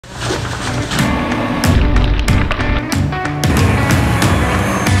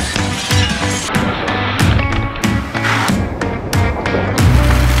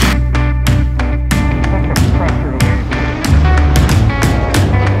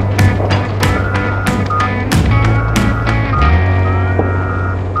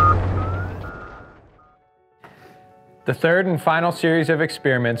The third and final series of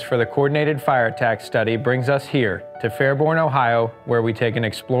experiments for the Coordinated Fire Attack Study brings us here to Fairborn, Ohio, where we take an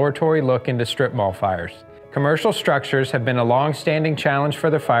exploratory look into strip mall fires. Commercial structures have been a long-standing challenge for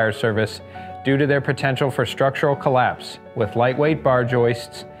the fire service due to their potential for structural collapse with lightweight bar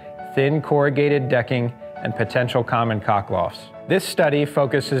joists, thin corrugated decking, and potential common cock-lofts. This study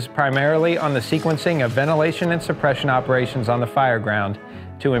focuses primarily on the sequencing of ventilation and suppression operations on the fire ground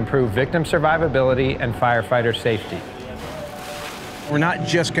to improve victim survivability and firefighter safety. We're not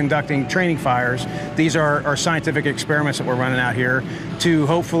just conducting training fires. These are scientific experiments that we're running out here to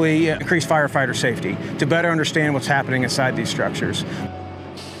hopefully increase firefighter safety, to better understand what's happening inside these structures.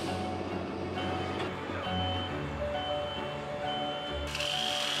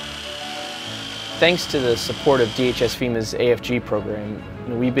 Thanks to the support of DHS FEMA's AFG program,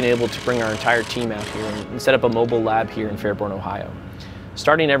 we've been able to bring our entire team out here and set up a mobile lab here in Fairborn, Ohio.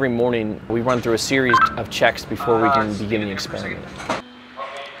 Starting every morning, we run through a series of checks before we can begin the experiment.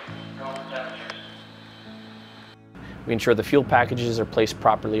 We ensure the fuel packages are placed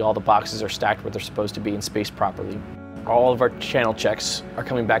properly, all the boxes are stacked where they're supposed to be and spaced properly. All of our channel checks are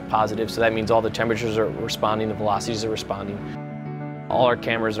coming back positive, so that means all the temperatures are responding, the velocities are responding. All our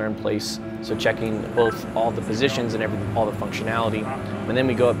cameras are in place, so checking both all the positions and all the functionality. And then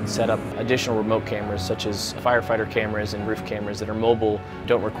we go up and set up additional remote cameras, such as firefighter cameras and roof cameras that are mobile,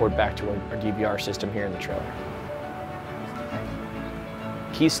 don't record back to our DVR system here in the trailer.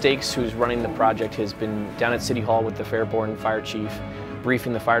 Keith Stakes, who's running the project, has been down at City Hall with the Fairborn Fire Chief,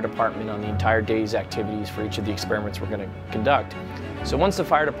 briefing the fire department on the entire day's activities for each of the experiments we're going to conduct. So once the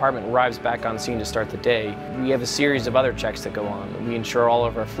fire department arrives back on scene to start the day, we have a series of other checks that go on. We ensure all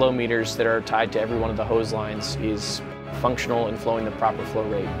of our flow meters that are tied to every one of the hose lines is functional and flowing the proper flow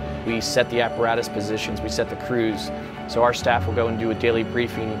rate. We set the apparatus positions, we set the crews, so our staff will go and do a daily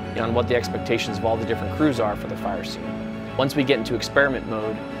briefing on what the expectations of all the different crews are for the fire scene. Once we get into experiment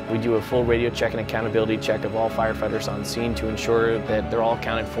mode, we do a full radio check and accountability check of all firefighters on scene to ensure that they're all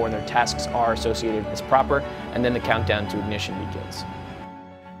accounted for and their tasks are associated as proper, and then the countdown to ignition begins.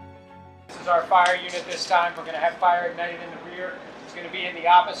 This is our fire unit this time. We're going to have fire ignited in the rear. It's going to be in the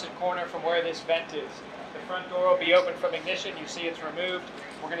opposite corner from where this vent is. The front door will be open from ignition. You see it's removed.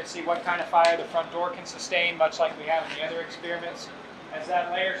 We're going to see what kind of fire the front door can sustain, much like we have in the other experiments. As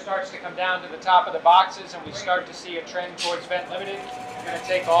that layer starts to come down to the top of the boxes and we start to see a trend towards vent limited, we're going to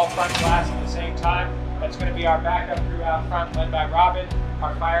take all front glass at the same time. That's going to be our backup crew out front, led by Robin.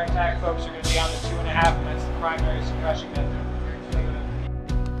 Our fire attack folks are going to be on the 2.5, and that's the primary suppression method.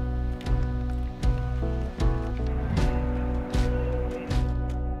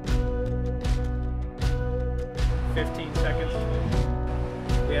 15 seconds.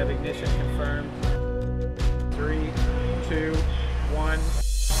 We have ignition confirmed. 3, 2, 1.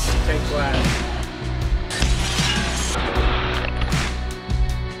 Take glass.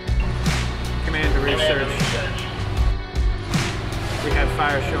 Command to research. We have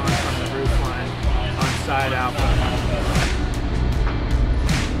fire showing from the roof line on side Alpha.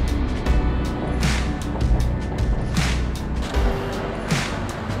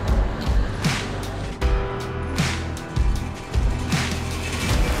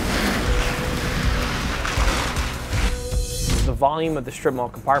 The volume of the strip mall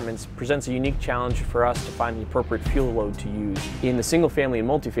compartments presents a unique challenge for us to find the appropriate fuel load to use. In the single family and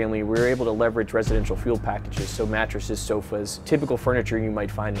multifamily, we were able to leverage residential fuel packages, so mattresses, sofas, typical furniture you might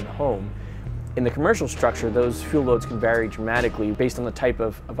find in a home. In the commercial structure, those fuel loads can vary dramatically based on the type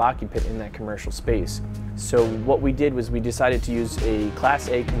of occupant in that commercial space. So what we did was we decided to use a Class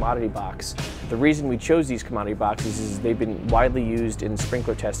A commodity box. The reason we chose these commodity boxes is they've been widely used in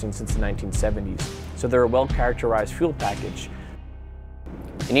sprinkler testing since the 1970s. So they're a well-characterized fuel package.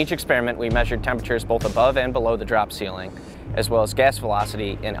 In each experiment, we measured temperatures both above and below the drop ceiling, as well as gas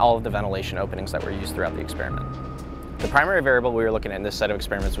velocity in all of the ventilation openings that were used throughout the experiment. The primary variable we were looking at in this set of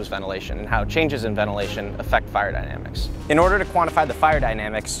experiments was ventilation and how changes in ventilation affect fire dynamics. In order to quantify the fire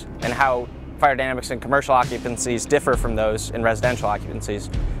dynamics and how fire dynamics in commercial occupancies differ from those in residential occupancies,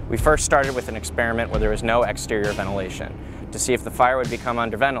 we first started with an experiment where there was no exterior ventilation to see if the fire would become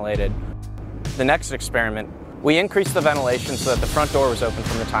underventilated. The next experiment, we increased the ventilation so that the front door was open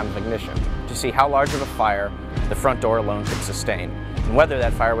from the time of ignition to see how large of a fire the front door alone could sustain, and whether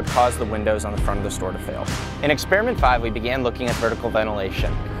that fire would cause the windows on the front of the store to fail. In experiment 5, we began looking at vertical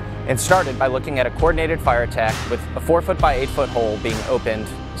ventilation and started by looking at a coordinated fire attack with a 4-foot by 8-foot hole being opened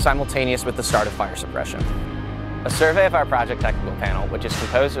simultaneous with the start of fire suppression. A survey of our project technical panel, which is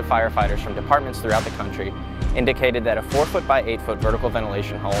composed of firefighters from departments throughout the country, indicated that a 4-foot by 8-foot vertical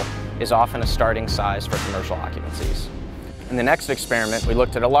ventilation hole is often a starting size for commercial occupancies. In the next experiment, we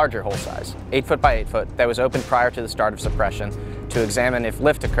looked at a larger hole size, 8 foot by 8 foot, that was opened prior to the start of suppression to examine if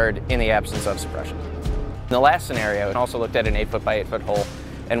lift occurred in the absence of suppression. In the last scenario, we also looked at an 8 foot by 8 foot hole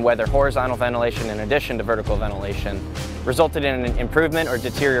and whether horizontal ventilation in addition to vertical ventilation resulted in an improvement or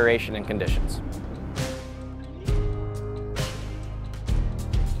deterioration in conditions.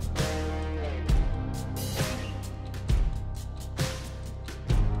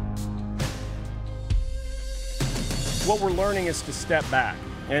 What we're learning is to step back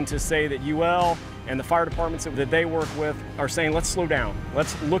and to say that UL and the fire departments that they work with are saying, let's slow down.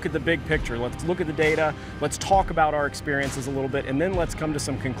 Let's look at the big picture. Let's look at the data. Let's talk about our experiences a little bit, and then let's come to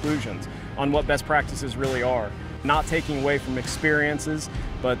some conclusions on what best practices really are. Not taking away from experiences,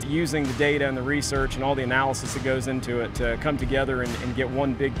 but using the data and the research and all the analysis that goes into it to come together and get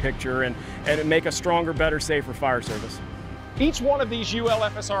one big picture and make a stronger, better, safer fire service. Each one of these UL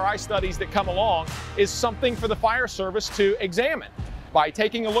FSRI studies that come along is something for the fire service to examine. By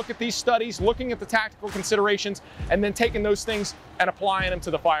taking a look at these studies, looking at the tactical considerations, and then taking those things and applying them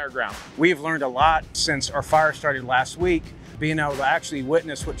to the fire ground. We've learned a lot since our fire started last week, being able to actually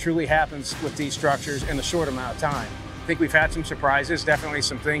witness what truly happens with these structures in a short amount of time. I think we've had some surprises, definitely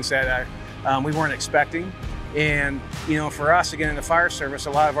some things that we weren't expecting. And for us, again, in the fire service,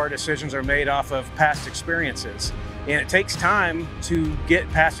 a lot of our decisions are made off of past experiences. And it takes time to get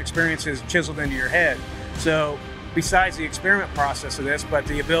past experiences chiseled into your head. So besides the experiment process of this, but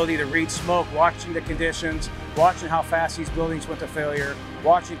the ability to read smoke, watching the conditions, watching how fast these buildings went to failure,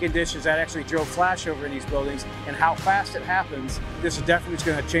 watching conditions that actually drove flashover in these buildings and how fast it happens, this is definitely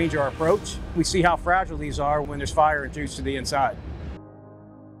going to change our approach. We see how fragile these are when there's fire introduced to the inside.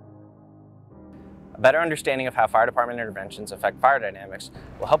 A better understanding of how fire department interventions affect fire dynamics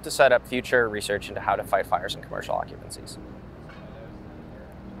will help to set up future research into how to fight fires in commercial occupancies.